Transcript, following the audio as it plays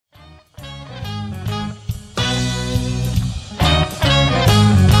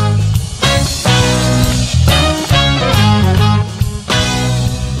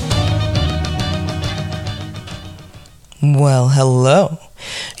Well, hello.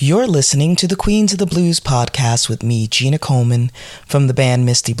 You're listening to the Queens of the Blues podcast with me, Gina Coleman, from the band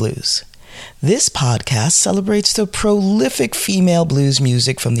Misty Blues. This podcast celebrates the prolific female blues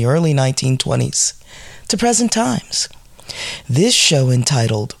music from the early 1920s to present times. This show,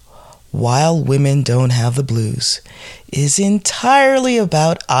 entitled While Women Don't Have the Blues, is entirely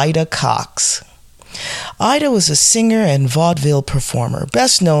about Ida Cox. Ida was a singer and vaudeville performer,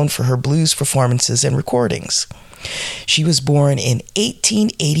 best known for her blues performances and recordings. She was born in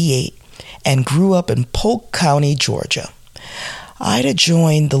 1888 and grew up in Polk County, Georgia. Ida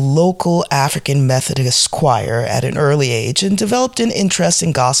joined the local African Methodist choir at an early age and developed an interest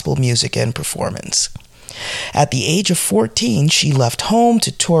in gospel music and performance. At the age of 14, she left home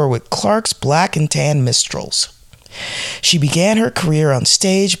to tour with Clark's Black and Tan Minstrels. She began her career on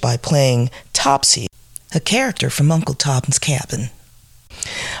stage by playing Topsy, a character from Uncle Tom's Cabin.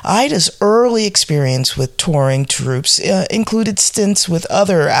 Ida's early experience with touring troupes included stints with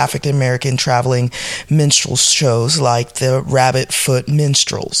other African American traveling minstrel shows like the Rabbit Foot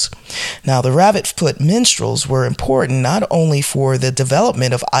Minstrels. Now, the Rabbit Foot Minstrels were important not only for the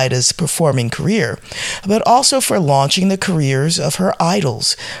development of Ida's performing career, but also for launching the careers of her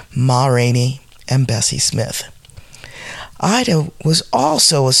idols, Ma Rainey and Bessie Smith. Ida was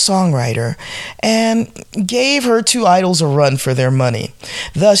also a songwriter and gave her two idols a run for their money.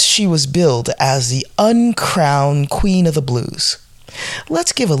 Thus, she was billed as the uncrowned Queen of the Blues.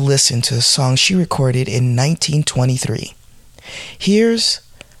 Let's give a listen to a song she recorded in 1923. Here's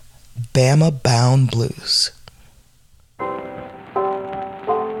Bama Bound Blues.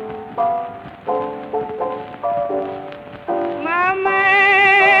 My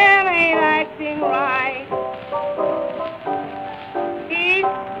man ain't acting right. He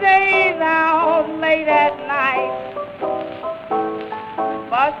stays out late at night,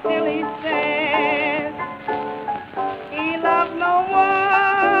 but still he says he loves no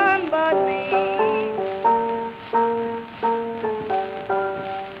one but me.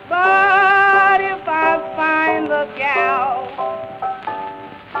 But if I find the gal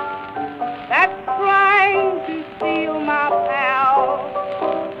that's trying to steal my pal,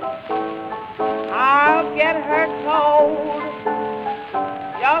 I'll get her told.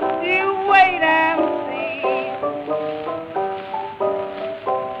 Just you wait and see.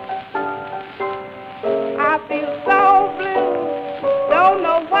 I feel so blue, don't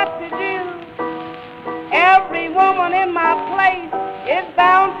know what to do. Every woman in my place is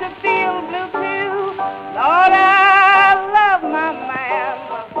bound to feel blue too. Lord, I love my man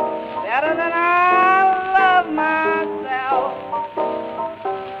better than I love myself.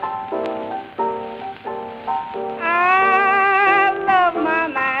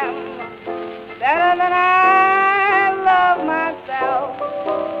 Better than I love myself.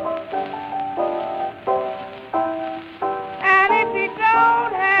 And if he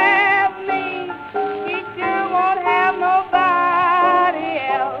don't have me, he sure won't have nobody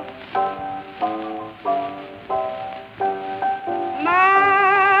else.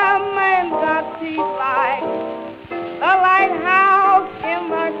 My man got teeth like the lighthouse in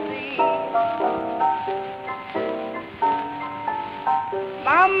the sea.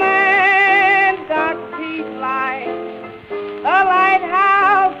 My man got teeth like the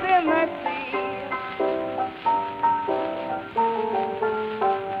lighthouse in the sea.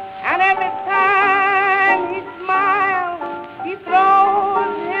 And every time he smiles, he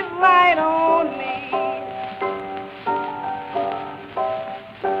throws his light on me.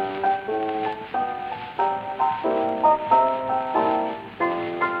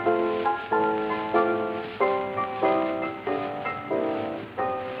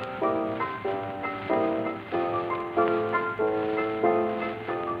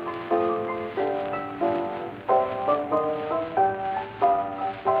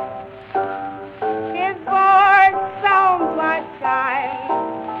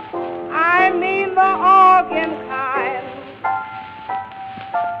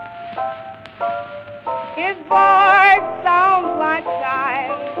 His voice sounds like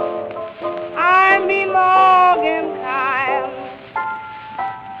chime. I mean the organ kind.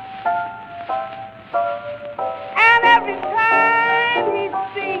 And every time he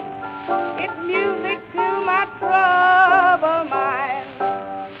speaks, it's music to my troubled mind.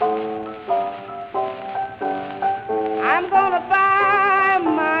 I'm gonna buy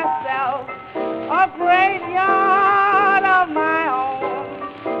myself a graveyard of my own.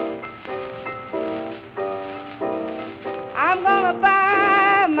 I'm gonna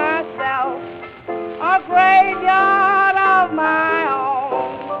buy myself a graveyard of my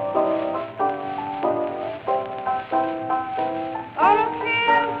own. Gonna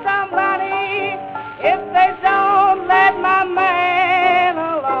kill somebody if they don't let my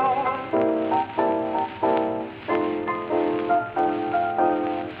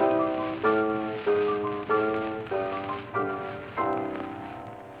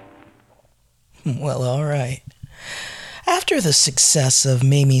After the success of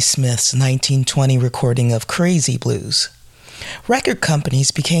Mamie Smith's 1920 recording of Crazy Blues, record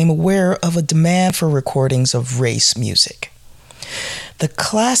companies became aware of a demand for recordings of race music. The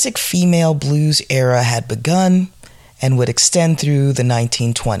classic female blues era had begun and would extend through the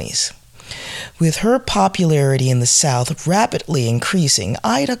 1920s. With her popularity in the South rapidly increasing,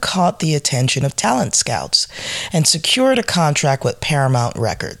 Ida caught the attention of talent scouts and secured a contract with Paramount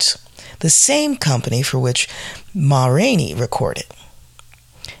Records, the same company for which Ma Rainey recorded.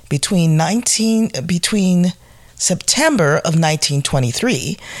 Between September of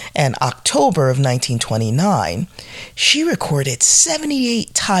 1923 and October of 1929, she recorded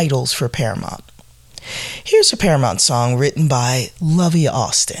 78 titles for Paramount. Here's a Paramount song written by Lovey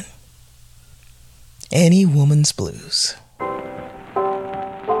Austin, Any Woman's Blues.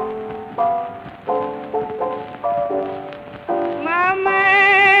 My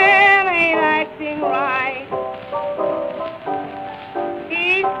man ain't acting right.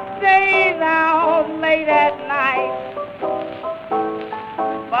 He stays out late at night,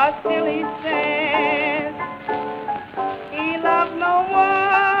 but still he says he loves no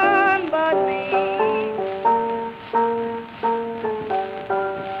one but me.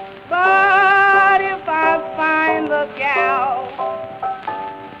 But if I find the gal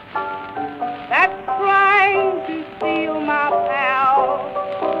that's trying to steal my pal,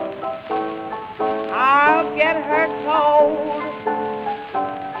 I'll get her told.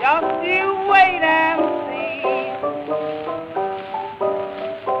 Just you wait and see.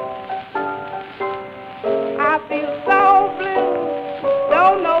 I feel so blue,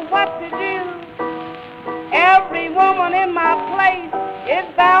 don't know what to do. Every woman in my place is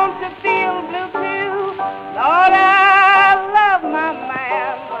bound to feel blue too. Lord, I love my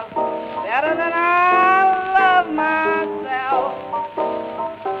man better than I love myself.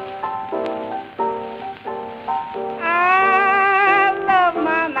 I love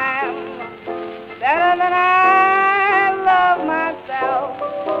my man better than I love myself.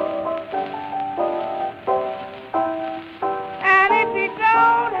 And if he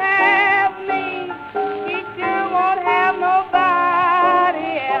don't have me, he sure won't have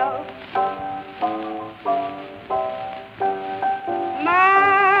nobody else.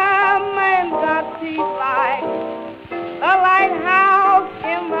 My man got teeth like the lighthouse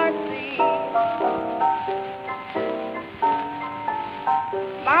in the sea.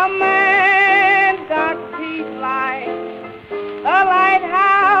 My man got teeth like the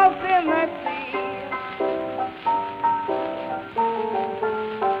lighthouse in the sea.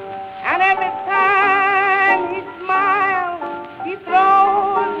 And every time he smiles, he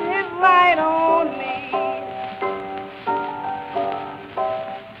throws his light on me.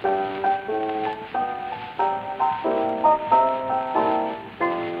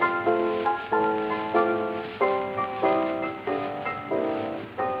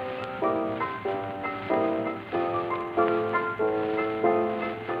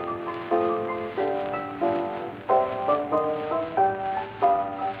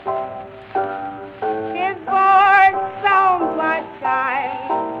 His voice sounds like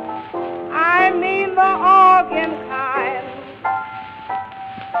chime, I mean the organ kind.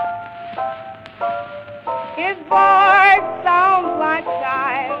 His voice sounds like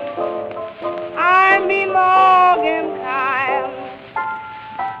chime, I mean the organ kind.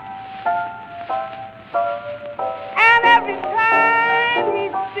 And every time he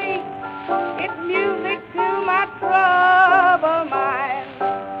speaks, it's music to my troubled mind.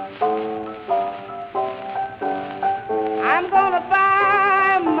 I'm gonna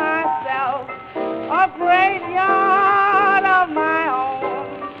buy myself a graveyard of my own.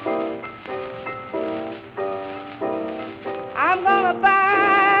 I'm gonna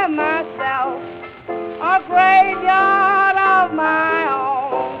buy myself a graveyard of my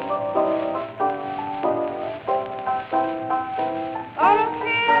own. Gonna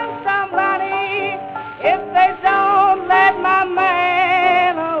kill somebody if they don't let my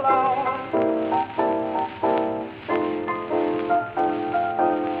man alone.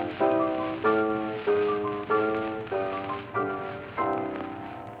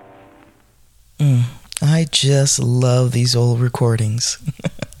 I just love these old recordings.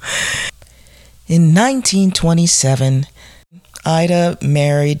 In 1927, Ida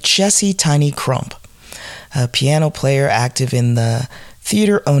married Jesse Tiny Crump, a piano player active in the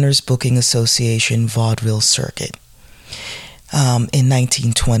Theater Owners Booking Association vaudeville circuit. In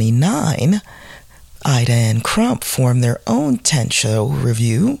 1929, Ida and Crump formed their own tent-show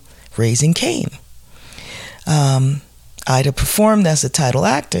revue, Raising Cain. Ida performed as the title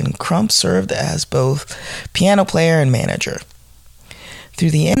act, and Crump served as both piano player and manager.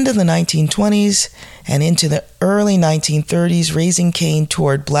 Through the end of the 1920s and into the early 1930s, raising Cain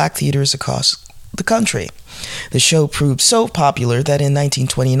toured black theaters across the country. The show proved so popular that in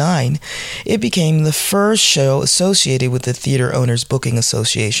 1929, it became the first show associated with the Theater Owners Booking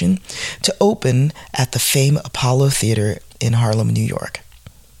Association to open at the famed Apollo Theater in Harlem, New York.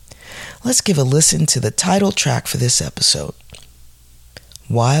 Let's give a listen to the title track for this episode,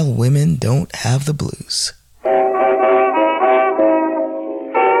 While Women Don't Have the Blues.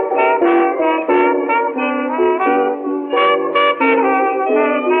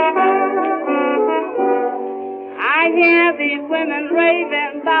 I hear these women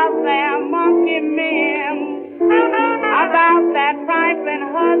raving about their monkey men, about their trifling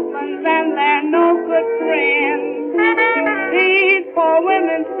husbands and their no good friends. These poor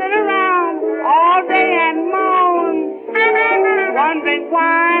women sit around all day and moan, wondering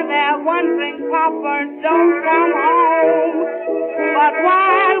why their wondering paupers don't come home. But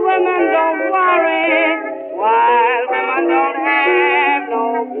while women don't worry, while women don't have no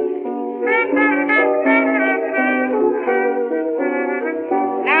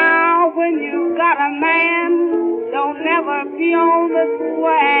now, when you've got a man, don't never be on the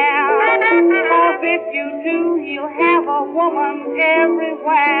square. 'Cause if you do, you'll have a woman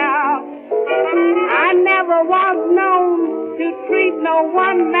everywhere. I never was known to treat no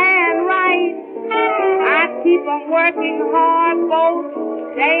one man right. I keep 'em working hard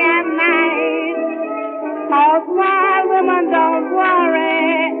both day and night. 'Cause while women don't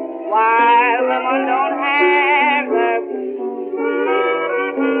worry, while women don't have the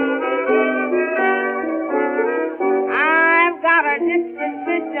I've got a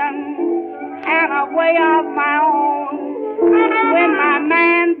disposition and a way of my own. When my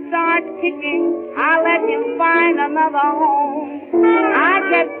man starts kicking, I let him find another home. I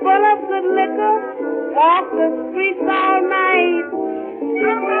get full of good liquor, walk the streets all night,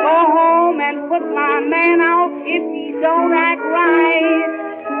 go home and put my man out if he don't act right.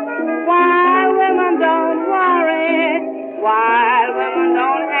 While women don't worry, while women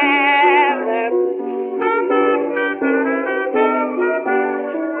don't have their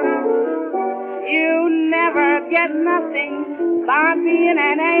You never get nothing by being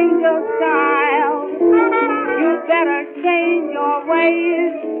an angel child. You better change your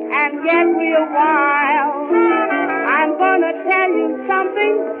ways and get real wild. I'm gonna tell you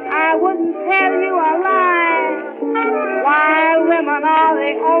something, I wouldn't tell you a lie. While women are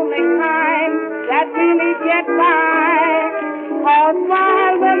the only kind that really get by. 'Cause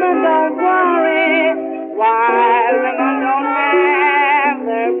while women don't worry, while women don't have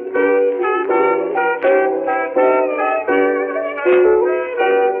their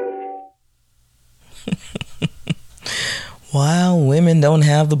While women don't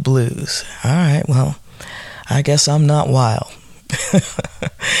have the blues. All right, well, I guess I'm not wild.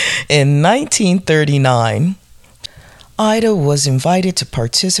 In 1939, Ida was invited to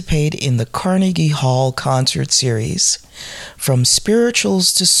participate in the Carnegie Hall concert series, From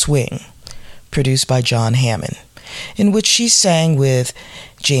Spirituals to Swing, produced by John Hammond, in which she sang with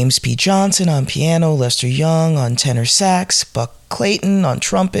James P. Johnson on piano, Lester Young on tenor sax, Buck Clayton on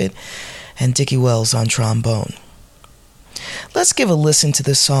trumpet, and Dickie Wells on trombone. Let's give a listen to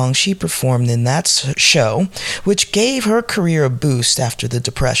the song she performed in that show, which gave her career a boost after the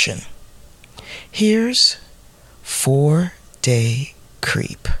Depression. Here's 4-Day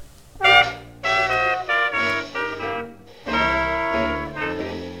Creep.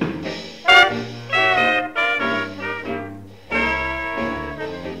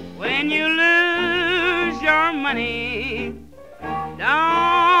 When you lose your money,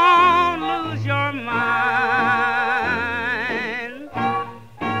 don't lose your mind.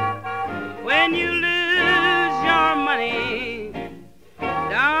 When you lose your money,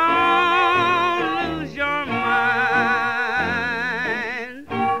 don't lose your mind.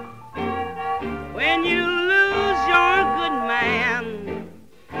 When you lose your good man,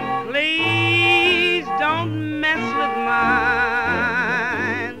 please don't mess with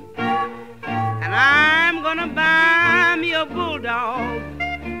mine. And I'm gonna buy me a bulldog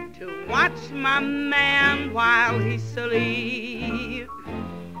to watch my man while he's asleep.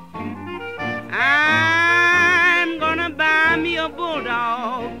 I'm gonna buy me a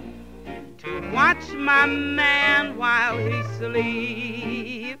bulldog to watch my man while he's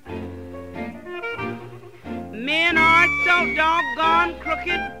asleep. Men are so doggone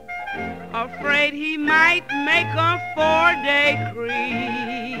crooked, afraid he might make a 4-day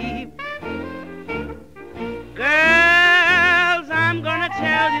creep. Girls, I'm gonna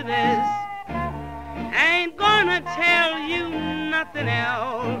tell you this, ain't gonna tell you nothing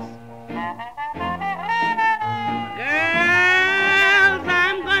else. Girls,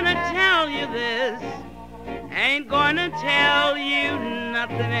 ain't gonna tell you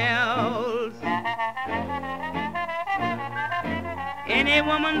nothing else. Any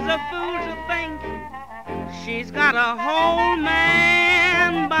woman's a fool to think she's got a whole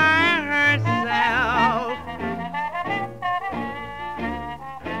man by herself.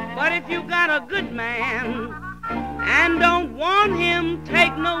 But if you got a good man and don't want him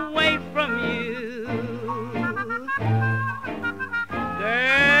taken away from you,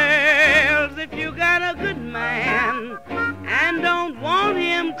 girls, if you got a good man and don't want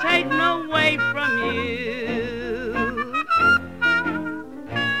him taken away from you,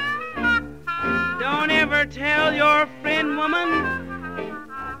 don't ever tell your friend, woman,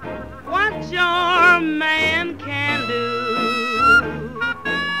 what your man can do.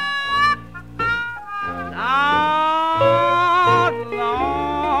 Lord,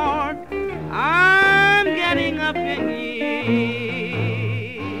 Lord, I'm getting up in years.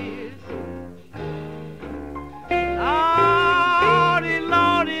 Lordy,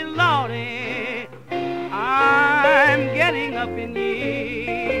 Lordy, Lordy, I'm getting up in years.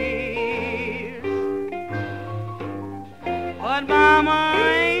 But Mama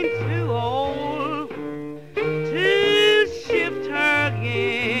ain't too old to shift her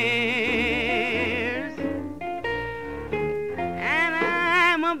gears. And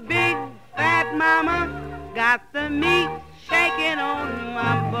I'm a big fat mama, got the meat shaking on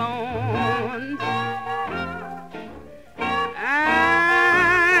my bones.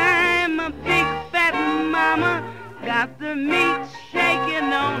 I'm a big fat mama, got the meat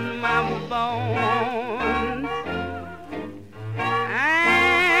shaking on my bones.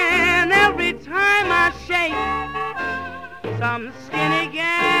 And every time I shake, some skinny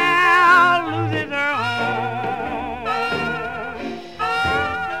gal loses her home.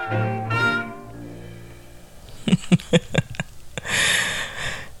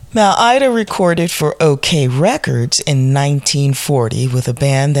 Now, Ida recorded for OK Records in 1940 with a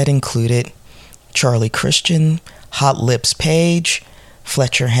band that included Charlie Christian, Hot Lips Page,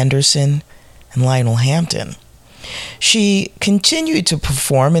 Fletcher Henderson, and Lionel Hampton. She continued to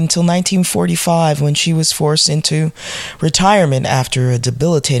perform until 1945 when she was forced into retirement after a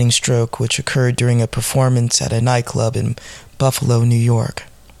debilitating stroke which occurred during a performance at a nightclub in Buffalo, New York.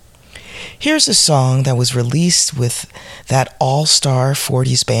 Here's a song that was released with that all-star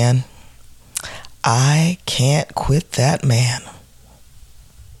 40s band, I Can't Quit That Man.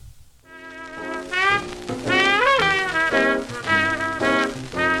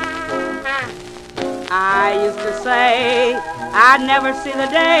 I used to say I'd never see the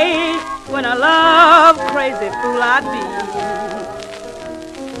day when a love crazy fool I'd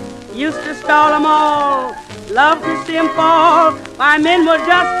be. Used to stall 'em all, love to see 'em fall. My men were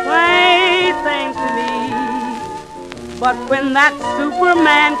just playthings to me. But when that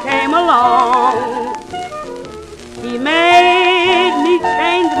Superman came along, he made me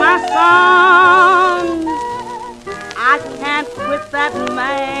change my song. I can't quit that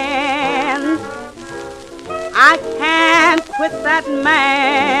man. I can't quit that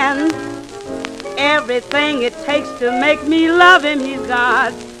man. Everything it takes to make me love him, he's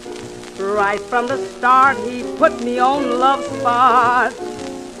got. Right from the start, he put me on love spot.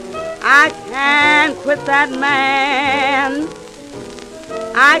 I can't quit that man.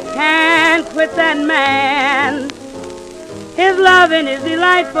 I can't quit that man. His loving is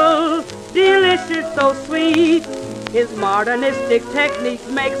delightful, delicious, so sweet. His modernistic technique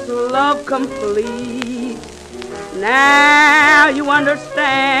makes love complete. Now you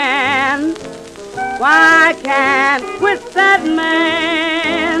understand why I can't quit that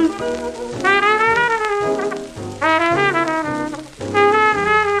man.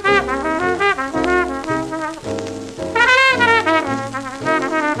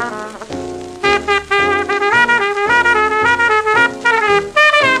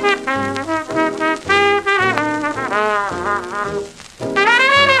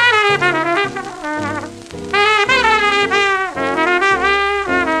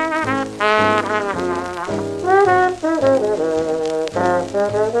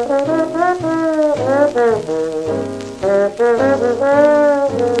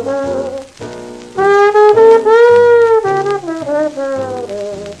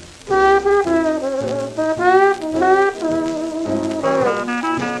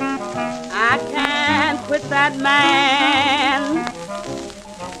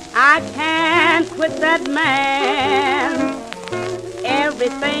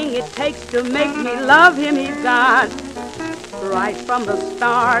 To make me love him, he's got. Right from the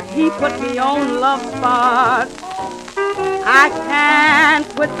start, he put me on love spot. I can't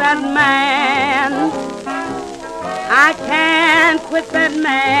quit that man. I can't quit that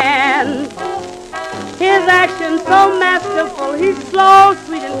man. His action so masterful, he's slow,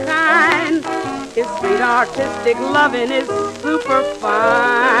 sweet and kind. His sweet artistic loving is super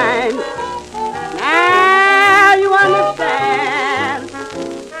fine. Now you understand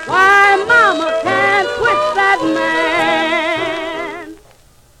why mama can't quit that man.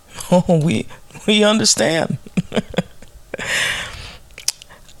 Oh, we understand.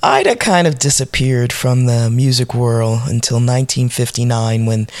 Ida kind of disappeared from the music world until 1959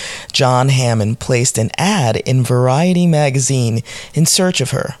 when John Hammond placed an ad in Variety magazine in search of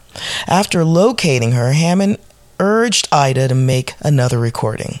her. After locating her, Hammond urged Ida to make another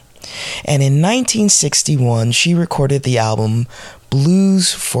recording. And in 1961, she recorded the album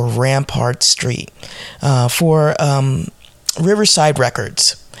Blues for Rampart Street for Riverside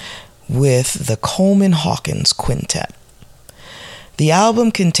Records with the Coleman Hawkins Quintet. The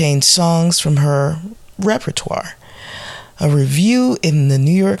album contained songs from her repertoire. A review in the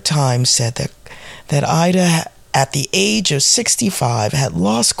New York Times said that Ida, at the age of 65, had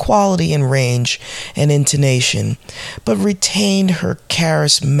lost quality in range and intonation, but retained her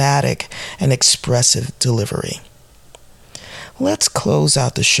charismatic and expressive delivery. Let's close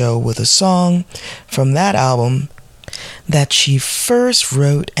out the show with a song from that album that she first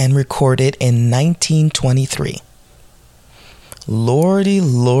wrote and recorded in 1923. Lordy,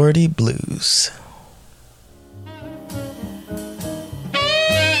 Lordy Blues.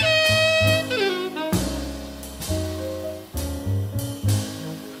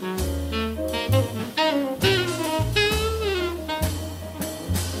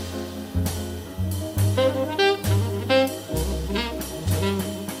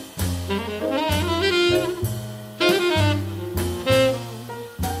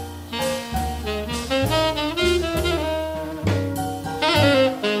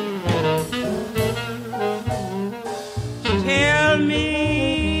 Tell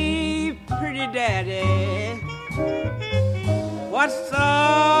me, pretty daddy, what's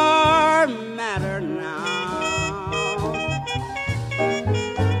the matter now?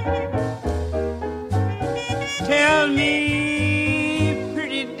 Tell me,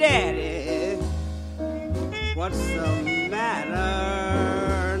 pretty daddy, what's the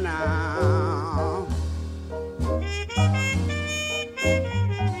matter now?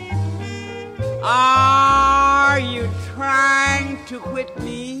 Are you trying to quit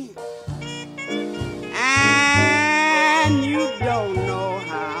me? And you don't know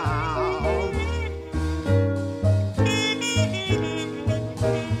how.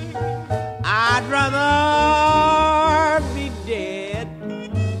 I'd rather be dead,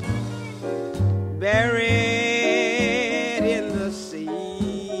 buried in the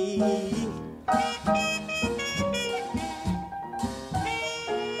sea.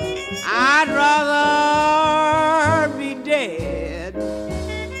 I'd rather be dead,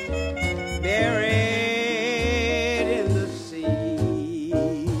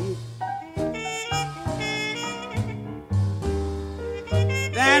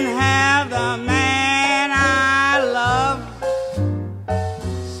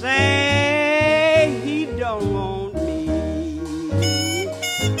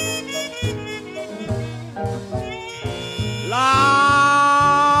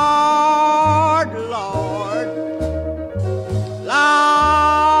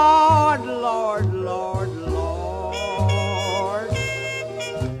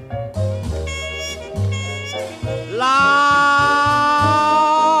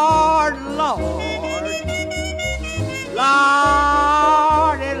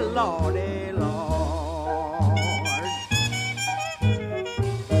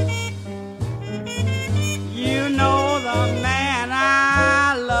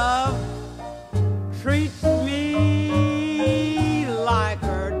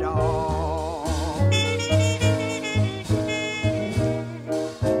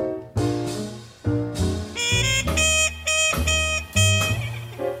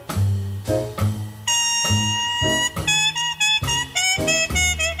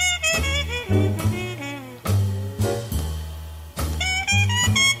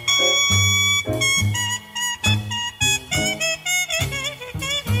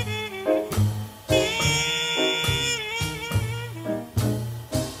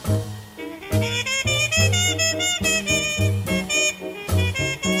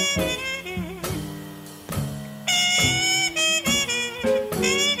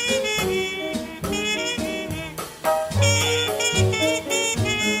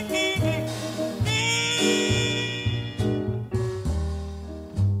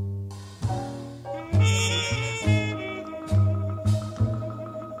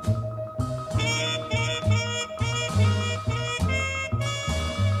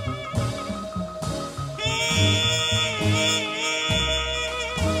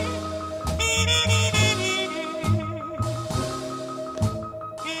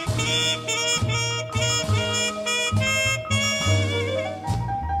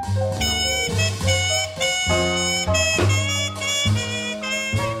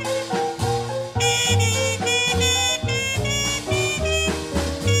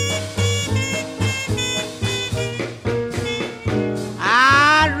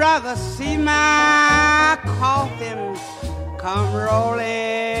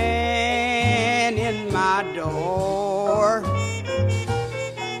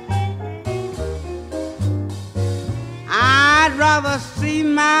 see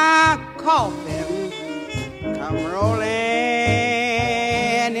my coffin come rolling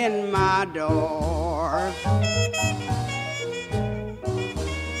in my door,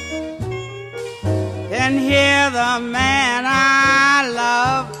 and hear the man I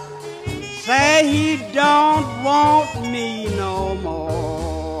love say he don't want me no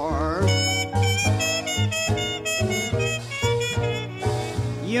more.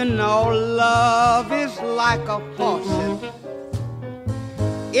 You know, love is like a faucet.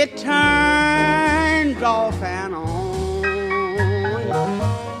 It turns off and on.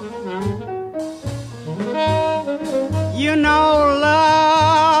 You know,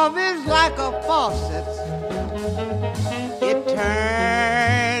 love is like a faucet. It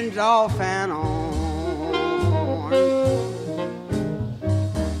turns off and on.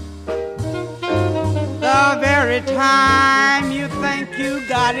 The very time you think you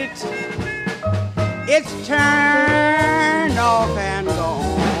got it, it's turned off and gone.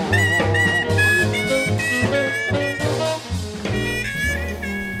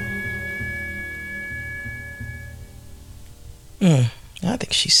 I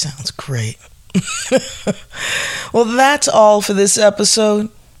think she sounds great. Well, that's all for this episode.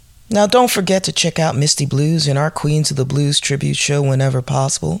 Now, don't forget to check out Misty Blues and our Queens of the Blues tribute show whenever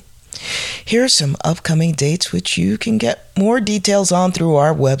possible. Here are some upcoming dates which you can get more details on through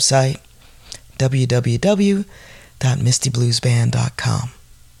our website, www.mistybluesband.com.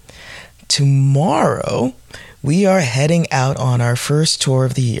 Tomorrow, we are heading out on our first tour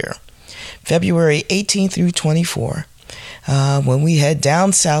of the year, February 18 through 24. When we head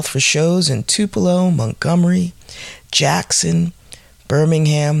down south for shows in Tupelo, Montgomery, Jackson,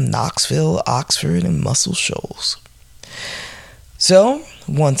 Birmingham, Knoxville, Oxford, and Muscle Shoals. So,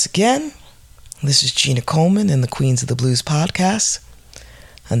 once again, this is Gina Coleman in the Queens of the Blues podcast.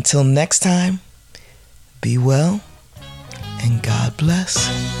 Until next time, be well and God bless.